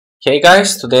Hey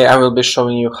guys, today I will be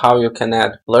showing you how you can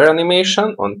add blur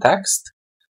animation on text,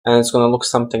 and it's going to look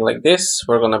something like this.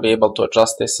 We're going to be able to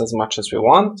adjust this as much as we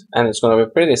want, and it's going to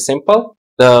be pretty simple.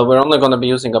 We're only going to be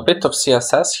using a bit of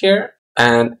CSS here,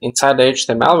 and inside the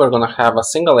HTML we're going to have a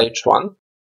single H1,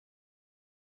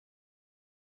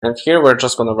 and here we're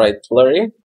just going to write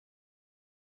blurry,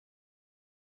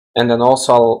 and then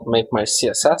also I'll make my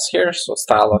CSS here, so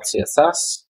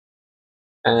style.css,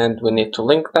 and we need to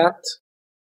link that.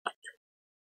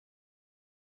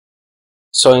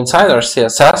 So inside our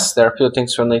CSS, there are a few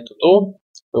things we need to do.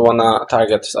 We want to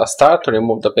target a star to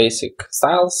remove the basic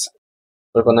styles.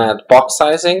 We're going to add box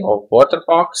sizing of border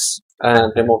box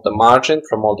and remove the margin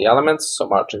from all the elements, so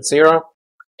margin 0.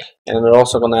 And we're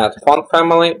also going to add font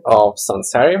family of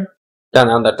sans serif. Then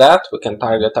under that, we can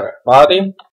target our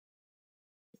body.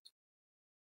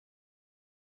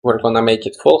 We're going to make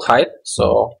it full height,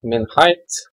 so min height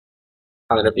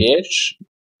 100 ph.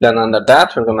 Then under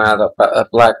that, we're going to add a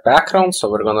black background,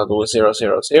 so we're going to do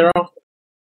 000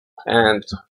 and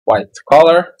white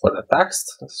color for the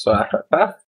text, so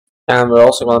FFF. And we're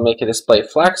also going to make it display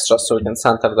flex, just so we can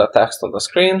center the text on the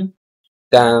screen.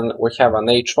 Then we have an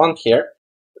H1 here,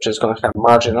 which is going to have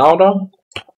margin auto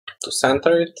to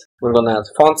center it. We're going to add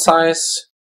font size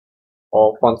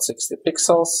of 160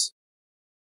 pixels.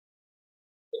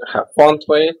 We have font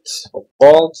weight of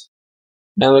bold.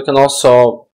 And we can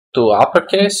also do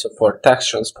uppercase. So for text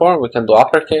transform, we can do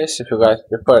uppercase if you guys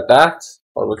prefer that,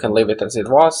 or we can leave it as it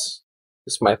was.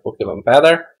 This might look even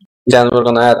better. Then we're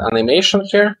going to add animation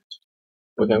here.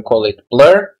 We can call it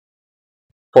blur.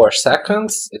 4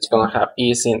 seconds. It's going to have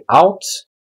ease in out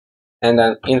and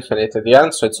then infinite at the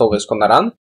end, so it's always going to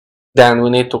run. Then we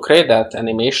need to create that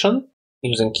animation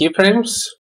using keyframes.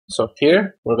 So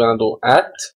here we're going to do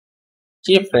add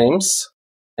keyframes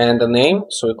and the name,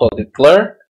 so we call it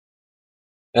blur.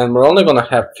 And we're only going to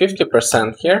have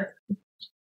 50% here.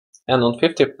 And on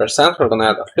 50%, we're going to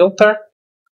add a filter,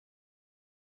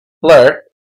 blur.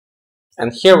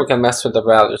 And here we can mess with the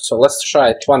values. So let's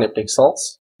try 20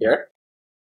 pixels here.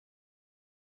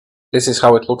 This is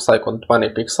how it looks like on 20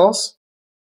 pixels.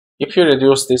 If you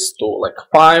reduce this to like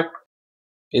 5,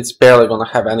 it's barely going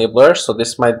to have any blur. So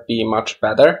this might be much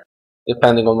better,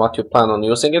 depending on what you plan on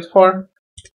using it for.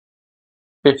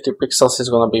 50 pixels is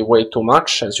going to be way too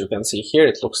much. As you can see here,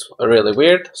 it looks really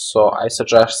weird. So I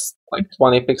suggest like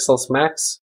 20 pixels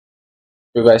max.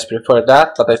 You guys prefer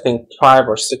that, but I think 5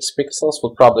 or 6 pixels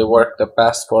would probably work the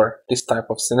best for this type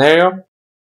of scenario.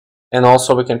 And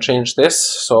also we can change this.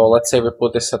 So let's say we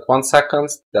put this at 1 second.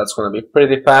 That's going to be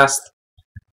pretty fast.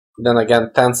 Then again,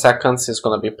 10 seconds is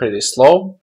going to be pretty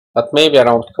slow. But maybe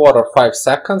around 4 or 5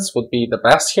 seconds would be the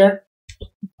best here.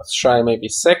 Let's try maybe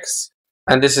 6.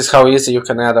 And this is how easy you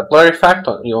can add a blur effect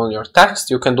on your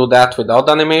text. You can do that without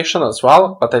animation as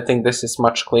well, but I think this is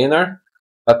much cleaner.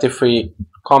 But if we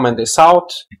comment this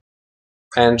out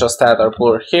and just add our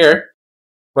blur here,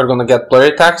 we're going to get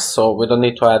blurry text, so we don't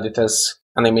need to add it as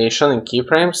animation in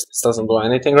keyframes. This doesn't do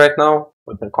anything right now.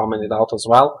 We can comment it out as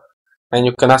well. And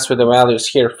you can mess with the values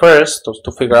here first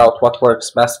to figure out what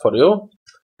works best for you.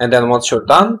 And then once you're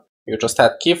done, you just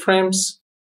add keyframes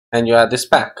and you add this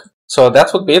back. So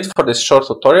that would be it for this short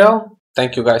tutorial.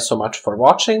 Thank you guys so much for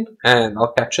watching, and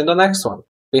I'll catch you in the next one.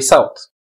 Peace out.